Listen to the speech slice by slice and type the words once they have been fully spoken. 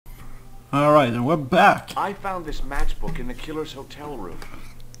Alright, and we're back. I found this matchbook in the killer's hotel room.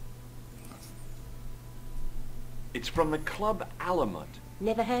 It's from the Club Alamut.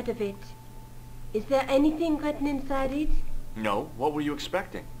 Never heard of it. Is there anything written inside it? No, what were you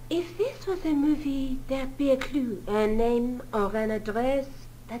expecting? If this was a movie, there'd be a clue. A name or an address.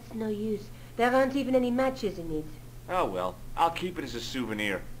 That's no use. There aren't even any matches in it. Oh well, I'll keep it as a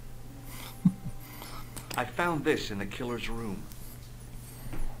souvenir. I found this in the killer's room.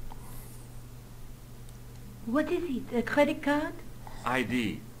 What is it? A credit card?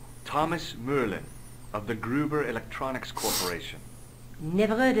 ID, Thomas Merlin, of the Gruber Electronics Corporation.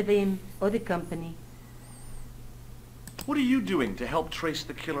 Never heard of him or the company. What are you doing to help trace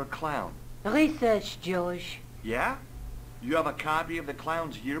the killer clown? Research, George. Yeah? You have a copy of the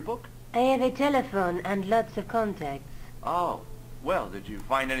clown's yearbook? I have a telephone and lots of contacts. Oh, well, did you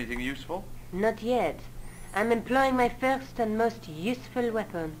find anything useful? Not yet. I'm employing my first and most useful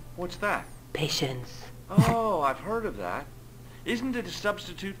weapon. What's that? Patience. Oh, I've heard of that. Isn't it a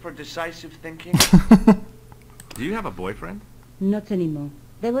substitute for decisive thinking? Do you have a boyfriend? Not anymore.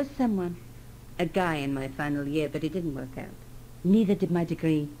 There was someone. A guy in my final year, but it didn't work out. Neither did my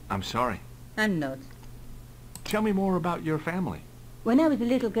degree. I'm sorry. I'm not. Tell me more about your family. When I was a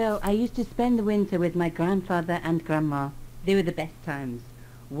little girl, I used to spend the winter with my grandfather and grandma. They were the best times.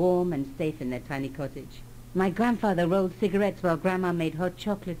 Warm and safe in their tiny cottage. My grandfather rolled cigarettes while grandma made hot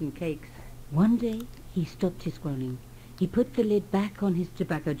chocolate and cakes. One day, he stopped his groaning. He put the lid back on his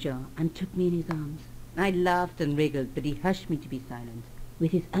tobacco jar and took me in his arms. I laughed and wriggled, but he hushed me to be silent.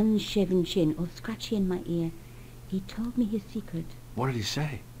 With his unshaven chin all scratchy in my ear, he told me his secret. What did he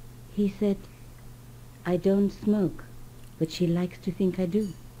say? He said, I don't smoke, but she likes to think I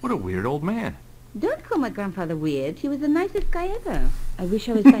do. What a weird old man. Don't call my grandfather weird. He was the nicest guy ever. I wish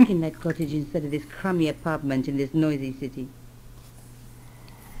I was back in that cottage instead of this crummy apartment in this noisy city.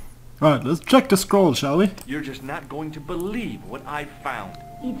 Alright, let's check the scroll, shall we? You're just not going to believe what I found.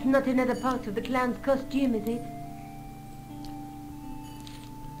 It's not another part of the clown's costume, is it?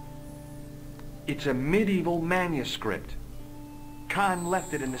 It's a medieval manuscript. Khan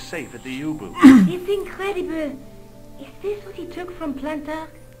left it in the safe at the U-boot. It's incredible. Is this what he took from Plantar?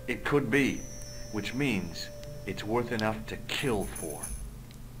 It could be, which means it's worth enough to kill for.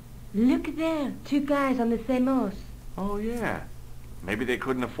 Look there, two guys on the same horse. Oh yeah. Maybe they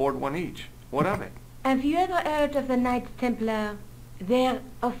couldn't afford one each. What of it? Have you ever heard of the Knights Templar? Their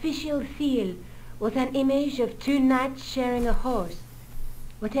official seal was an image of two knights sharing a horse.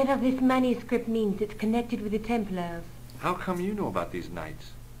 Whatever this manuscript means, it's connected with the Templars. How come you know about these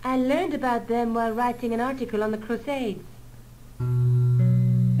knights? I learned about them while writing an article on the Crusades.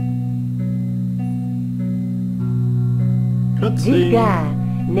 Let's This see. guy,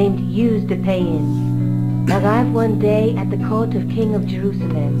 named Hughes de Payens, arrived one day at the court of King of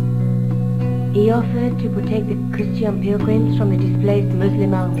Jerusalem. He offered to protect the Christian pilgrims from the displaced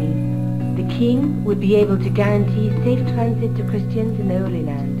Muslim armies. The king would be able to guarantee safe transit to Christians in the Holy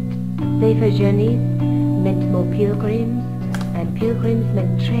Land. Safer journeys meant more pilgrims, and pilgrims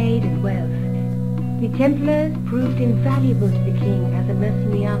meant trade and wealth. The Templars proved invaluable to the king as a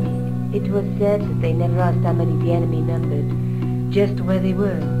mercenary army. It was said that they never asked how many the enemy numbered, just where they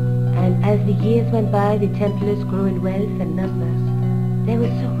were. And as the years went by, the Templars grew in wealth and numbers. They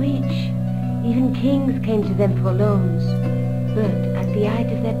were so rich, even kings came to them for loans. But at the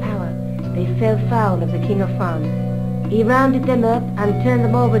height of their power, they fell foul of the King of France. He rounded them up and turned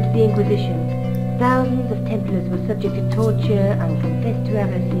them over to the Inquisition. Thousands of Templars were subject to torture and confessed to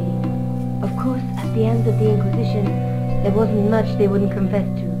heresy. Of course, at the end of the Inquisition, there wasn't much they wouldn't confess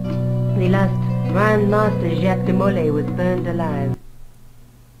to. The last Grand Master Jacques de Molay was burned alive.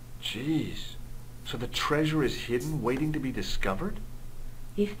 Jeez. So the treasure is hidden, waiting to be discovered?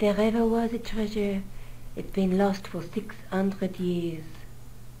 If there ever was a treasure, it's been lost for 600 years.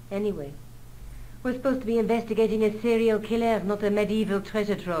 Anyway, we're supposed to be investigating a serial killer, not a medieval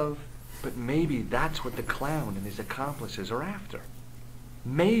treasure trove. But maybe that's what the clown and his accomplices are after.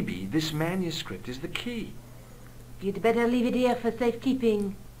 Maybe this manuscript is the key. You'd better leave it here for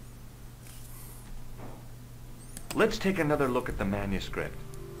safekeeping. Let's take another look at the manuscript.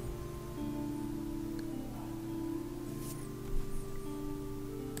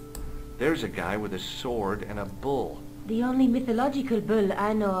 There's a guy with a sword and a bull. The only mythological bull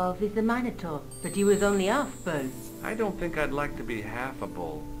I know of is the Minotaur, but he was only half bull. I don't think I'd like to be half a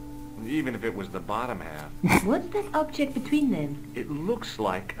bull, even if it was the bottom half. What's that object between them? It looks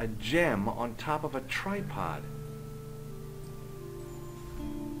like a gem on top of a tripod.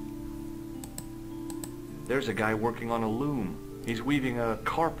 There's a guy working on a loom. He's weaving a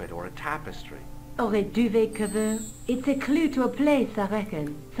carpet or a tapestry. or a duvet cover. It's a clue to a place, I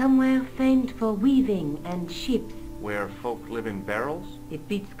reckon. Somewhere famed for weaving and ships. Where folk live in barrels? It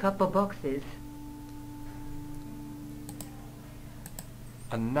beats copper boxes.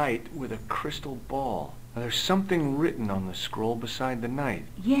 A knight with a crystal ball. Now, there's something written on the scroll beside the knight.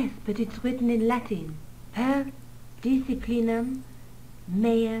 Yes, but it's written in Latin. Per disciplinam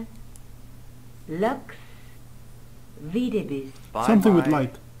mea lux videbis. By Something with my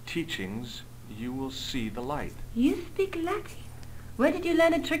light. teachings, you will see the light. You speak Latin? Where did you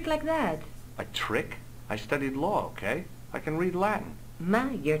learn a trick like that? A trick? I studied law, okay? I can read Latin.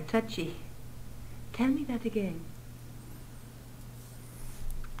 My, you're touchy. Tell me that again.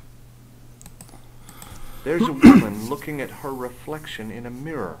 There's a woman looking at her reflection in a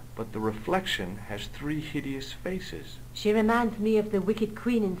mirror, but the reflection has 3 hideous faces. She reminds me of the wicked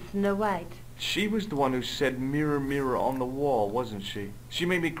queen in Snow White. She was the one who said, "Mirror, mirror on the wall," wasn't she? She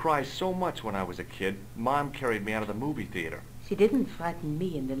made me cry so much when I was a kid. Mom carried me out of the movie theater. She didn't frighten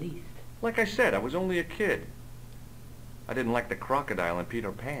me in the least. Like I said, I was only a kid. I didn't like the crocodile in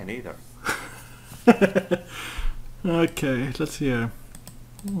Peter Pan either. Okay, let's hear.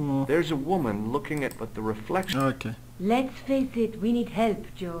 Oh, There's a woman looking at but the reflection. okay. Let's face it, we need help,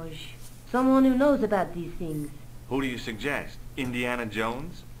 George. Someone who knows about these things. Who do you suggest? Indiana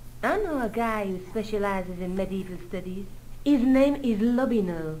Jones? I know a guy who specializes in medieval studies. His name is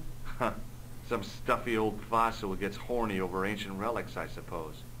Lobino. Huh. Some stuffy old fossil who gets horny over ancient relics, I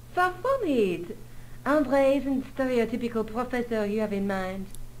suppose. Far from it. Andre isn't stereotypical professor you have in mind.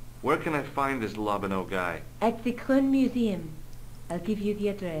 Where can I find this Lobino guy? At the Krohn Museum. I'll give you the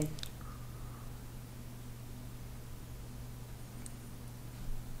address.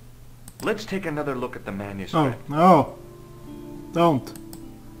 Let's take another look at the Oh, manuscript. no. Don't.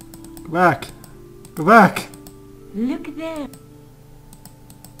 Go back. Go back. Look there.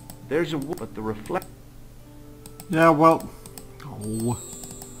 There's a but the reflect. Yeah, well. Oh.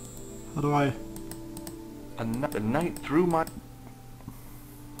 How do I... The night through my.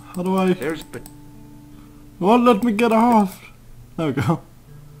 How do I... There's but Won't let me get off. There we go.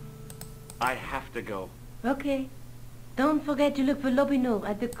 I have to go. Okay. Don't forget to look for Lobino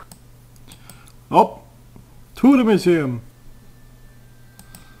at the... Oh. To the museum.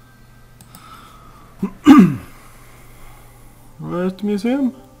 Where's the museum?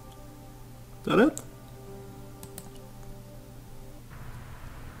 Is that it?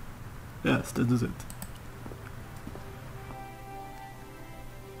 Yes, this is it.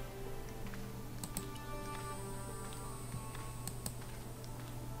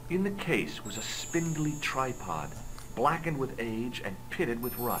 In the case was a spindly tripod, blackened with age and pitted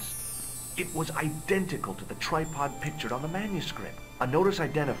with rust. It was identical to the tripod pictured on the manuscript. A notice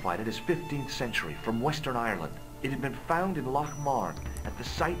identified it as 15th century from Western Ireland. It had been found in Loch Marn at the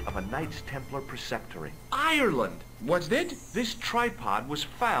site of a Knights Templar preceptory. Ireland! What's that? This tripod was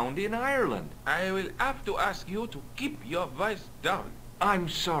found in Ireland. I will have to ask you to keep your voice down. I'm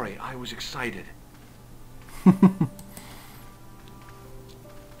sorry, I was excited.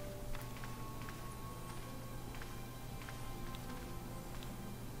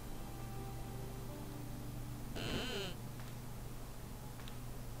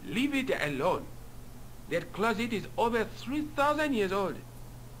 Leave it alone. That closet is over 3,000 years old.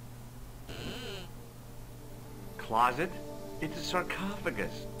 Closet? It's a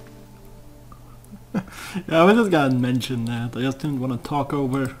sarcophagus. Yeah, we just gotta mention that. I just didn't want to talk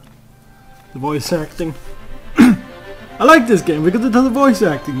over the voice acting. I like this game because it has a voice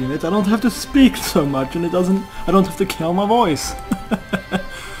acting in it. I don't have to speak so much and it doesn't... I don't have to kill my voice.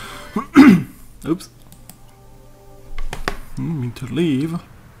 Oops. Mean to leave.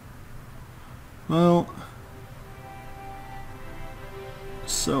 Well...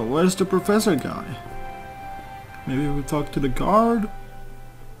 So, where's the professor guy? Maybe we'll talk to the guard?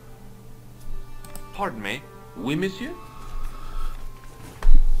 Pardon me. Oui, monsieur?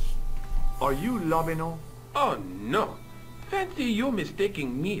 Are you Lobino? Oh, no. Fancy you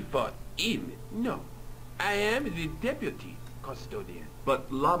mistaking me for him. No. I am the deputy custodian.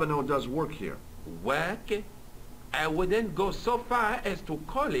 But Lobino does work here. Work? I wouldn't go so far as to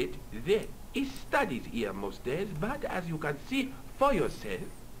call it that. He studies here most days, but as you can see for yourself,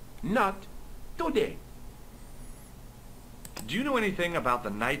 not today. Do you know anything about the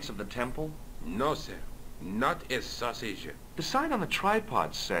Knights of the Temple? No, sir. Not a sausage. The sign on the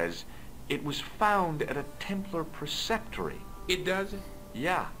tripod says it was found at a Templar preceptory. It does?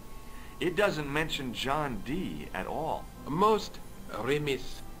 Yeah. It doesn't mention John Dee at all. Most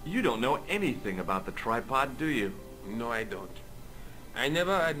remiss. You don't know anything about the tripod, do you? No, I don't. I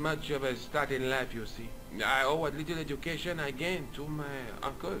never had much of a start in life, you see. I owe what little education I gained to my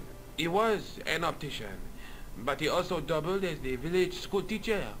uncle. He was an optician, but he also doubled as the village school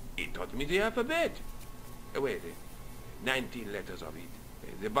teacher. He taught me the alphabet. Wait, 19 letters of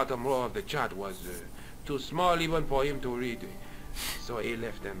it. The bottom row of the chart was too small even for him to read, so he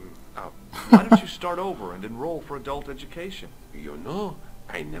left them out. Why don't you start over and enroll for adult education? You know,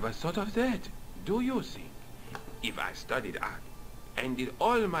 I never thought of that. Do you think? If I studied art and did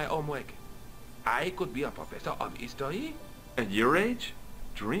all my homework, I could be a professor of history? At your age?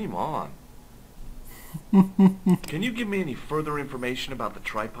 Dream on. Can you give me any further information about the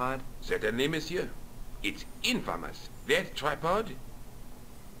tripod? Certainly, monsieur. It's infamous. That tripod,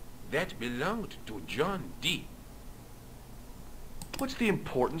 that belonged to John Dee. What's the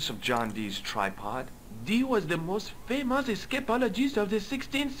importance of John Dee's tripod? Dee was the most famous escapologist of the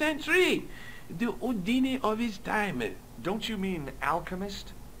 16th century. The Houdini of his time. Don't you mean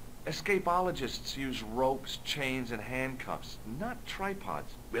alchemist? Escapologists use ropes, chains, and handcuffs, not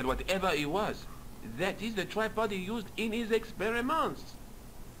tripods. Well, whatever he was, that is the tripod he used in his experiments.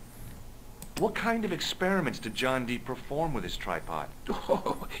 What kind of experiments did John Dee perform with his tripod?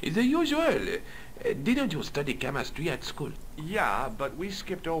 Oh, the usual. Didn't you study chemistry at school? Yeah, but we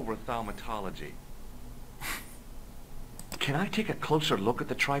skipped over thaumatology. Can I take a closer look at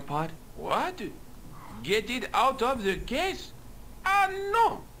the tripod? What? Get it out of the case? Ah,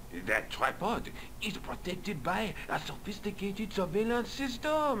 no! That tripod is protected by a sophisticated surveillance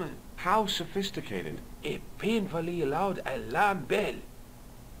system. How sophisticated? A painfully loud alarm bell.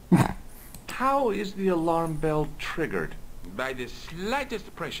 How is the alarm bell triggered? By the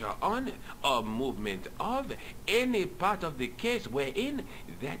slightest pressure on or movement of any part of the case wherein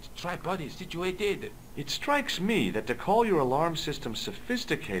that tripod is situated. It strikes me that to call your alarm system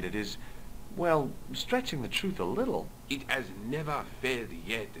sophisticated is, well, stretching the truth a little. It has never failed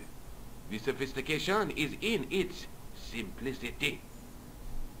yet. The sophistication is in its simplicity.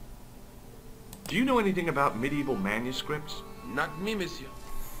 Do you know anything about medieval manuscripts? Not me, monsieur.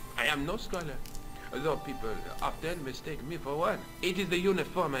 I am no scholar, though people often mistake me for one. It is the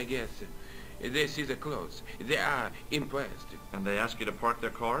uniform, I guess. They see the clothes. They are impressed. And they ask you to park their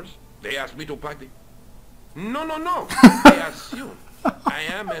cars? They ask me to park the... No, no, no. They assume I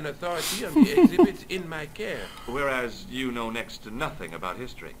am an authority on the exhibits in my care. Whereas you know next to nothing about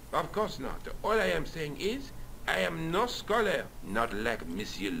history. Of course not. All I am saying is, I am no scholar, not like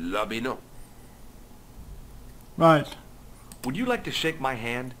Monsieur Lobineau. Right. Would you like to shake my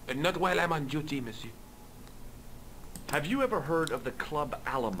hand? Not while I'm on duty, monsieur. Have you ever heard of the Club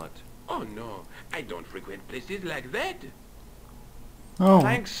Alamut? Oh, no. I don't frequent places like that. Oh.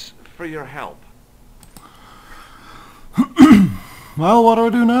 Thanks for your help. Well, what do I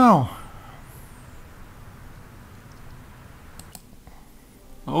do now?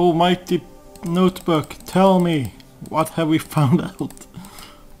 Oh, mighty notebook, tell me, what have we found out?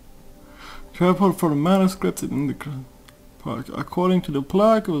 Tripod for the manuscript in the park. According to the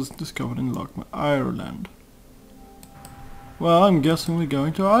plaque, it was discovered in Lochmar, Ireland. Well, I'm guessing we're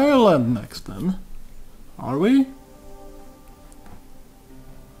going to Ireland next then. Are we?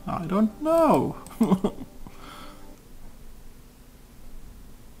 I don't know.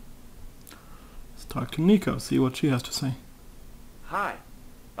 Let's talk to Nico, see what she has to say. Hi.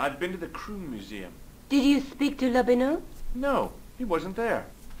 I've been to the Crew Museum. Did you speak to Lobineau? No, he wasn't there.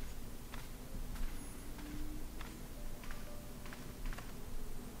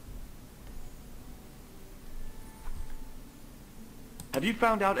 Have you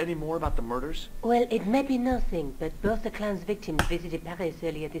found out any more about the murders? Well, it may be nothing, but both the clown's victims visited Paris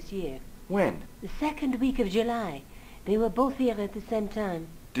earlier this year. When? The second week of July. They were both here at the same time.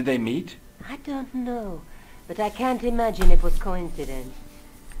 Did they meet? I don't know, but I can't imagine it was coincidence.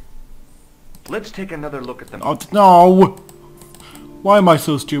 Let's take another look at them. Oh, no! Why am I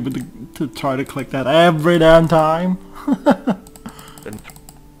so stupid to try to click that every damn time?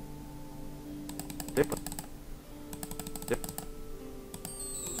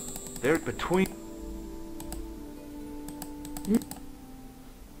 They're between...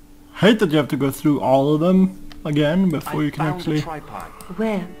 Hate that you have to go through all of them again before you can found actually... the tripod.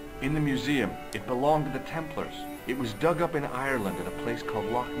 Where? In the museum. It belonged to the Templars. It was dug up in Ireland at a place called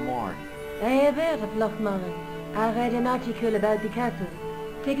Lochmar. I have heard of Lochmarn. I read an article about the castle.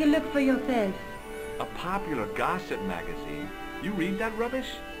 Take a look for yourself. A popular gossip magazine. You read that rubbish?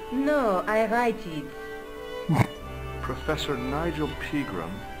 No, I write it. Professor Nigel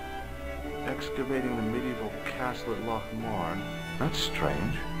Pegram, excavating the medieval castle at Lochmar. That's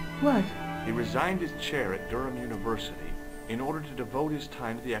strange. What? He resigned his chair at Durham University in order to devote his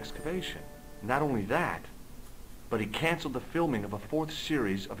time to the excavation. Not only that, but he canceled the filming of a 4th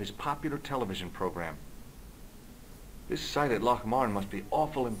series of his popular television program. This site at Loch Marn must be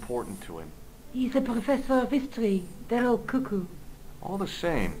awful important to him. He's a professor of history. They're all cuckoo. All the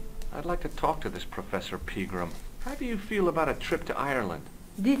same, I'd like to talk to this Professor Pegram. How do you feel about a trip to Ireland?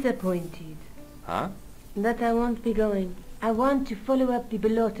 Disappointed. Huh? That I won't be going. I want to follow up the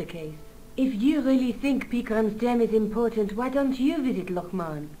Bellotta case. If you really think Pegram's gem is important, why don't you visit Loch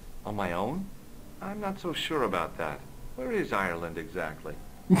Marn? On my own? I'm not so sure about that. Where is Ireland exactly?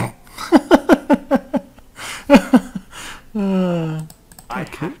 I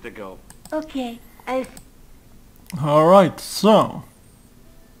have to go. Okay, Alright, so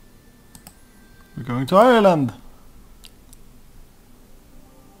we're going to Ireland.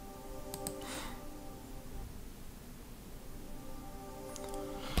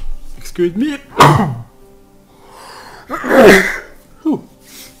 Excuse me. Whew.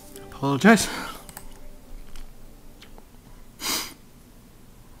 Apologize.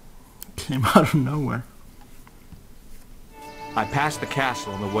 Came out of nowhere. I passed the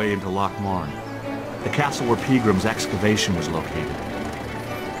castle on the way into Loch Marn. The castle where Pegram's excavation was located.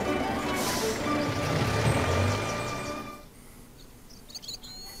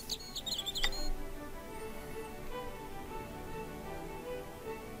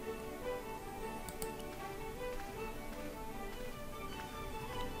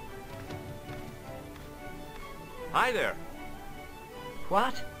 Hi there.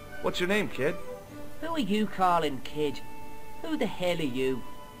 What? What's your name, kid? Who are you calling kid? Who the hell are you?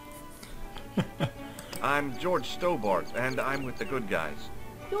 I'm George Stobart, and I'm with the good guys.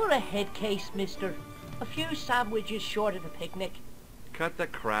 You're a head case, mister. A few sandwiches short of a picnic. Cut the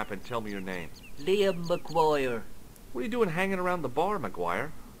crap and tell me your name. Liam McGuire. What are you doing hanging around the bar, McGuire?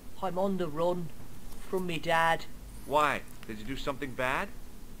 I'm on the run. From me dad. Why? Did you do something bad?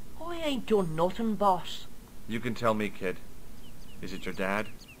 I ain't done nothing, boss. You can tell me, kid. Is it your dad?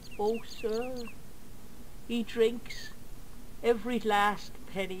 Oh, sir. He drinks every last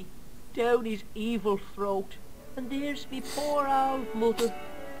penny down his evil throat. And there's me poor old mother,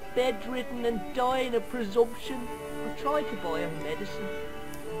 bedridden and dying of presumption. I tried to buy her medicine.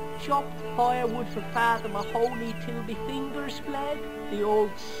 Chopped firewood for Father Mahoney till me fingers bled. The old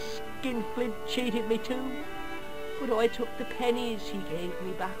skinflint cheated me too. But I took the pennies he gave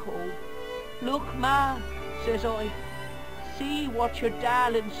me back home. Look, ma, says I, see what your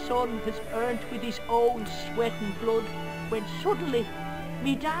darling son has earned with his own sweat and blood, when suddenly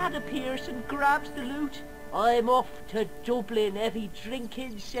me dad appears and grabs the loot. I'm off to Dublin, heavy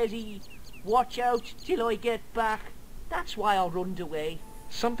drinking, says he. Watch out till I get back. That's why I runned away.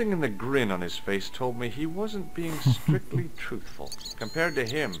 Something in the grin on his face told me he wasn't being strictly truthful. Compared to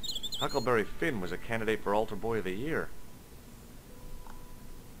him, Huckleberry Finn was a candidate for Altar Boy of the Year.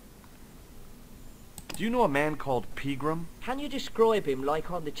 Do you know a man called Pegram? Can you describe him like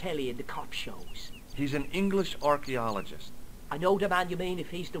on the telly in the cop shows? He's an English archaeologist. I know the man you mean if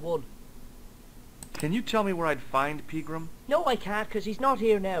he's the one. Can you tell me where I'd find Pegram? No, I can't, 'cause he's not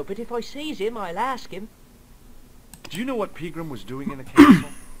here now, but if I sees him, I'll ask him. Do you know what Pegram was doing in the castle?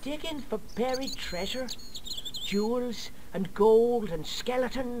 Digging for buried treasure. Jewels and gold and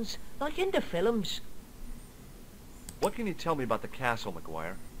skeletons, like in the films. What can you tell me about the castle,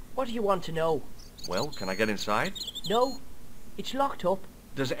 McGuire? What do you want to know? Well, can I get inside? No, it's locked up.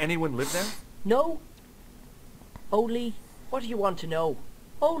 Does anyone live there? No. Only, what do you want to know?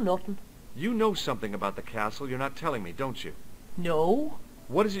 Oh, nothing. You know something about the castle you're not telling me, don't you? No.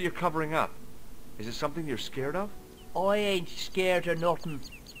 What is it you're covering up? Is it something you're scared of? I ain't scared of nothing.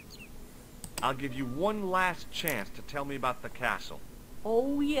 I'll give you one last chance to tell me about the castle.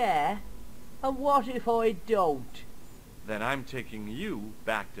 Oh, yeah? And what if I don't? Then I'm taking you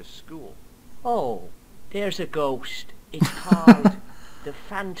back to school. Oh, there's a ghost. It's called the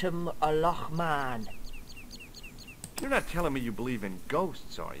Phantom of Loch Marn. You're not telling me you believe in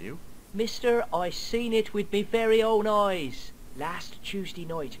ghosts, are you? Mister, I seen it with me very own eyes. Last Tuesday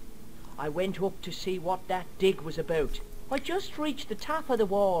night, I went up to see what that dig was about. I just reached the top of the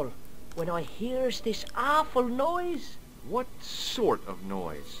wall when I hears this awful noise. What sort of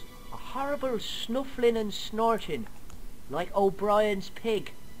noise? A horrible snuffling and snorting, like O'Brien's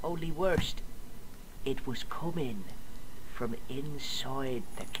pig, only worst. It was coming from inside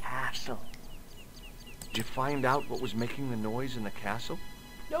the castle. Did you find out what was making the noise in the castle?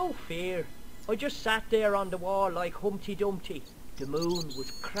 No fear. I just sat there on the wall like Humpty Dumpty. The moon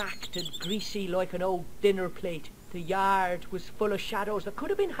was cracked and greasy like an old dinner plate. The yard was full of shadows. I could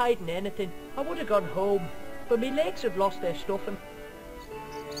have been hiding anything. I would have gone home, but my legs had lost their stuffing.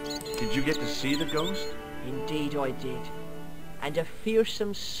 Did you get to see the ghost? Indeed I did. And a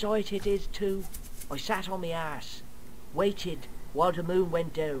fearsome sight it is too. I sat on my arse, waited while the moon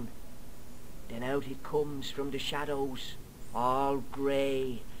went down. Then out it comes from the shadows, all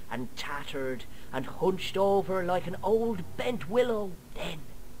grey and tattered and hunched over like an old bent willow. Then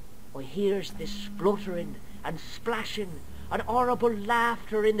I hears this spluttering and splashing and horrible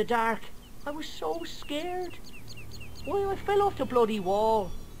laughter in the dark. I was so scared. Why, I fell off the bloody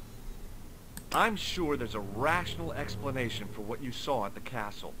wall. I'm sure there's a rational explanation for what you saw at the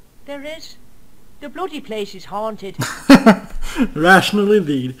castle. There is. The bloody place is haunted. Rational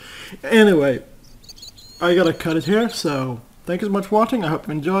indeed. Anyway, I gotta cut it here, so thank you so much for watching. I hope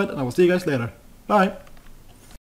you enjoyed, and I will see you guys later. Bye.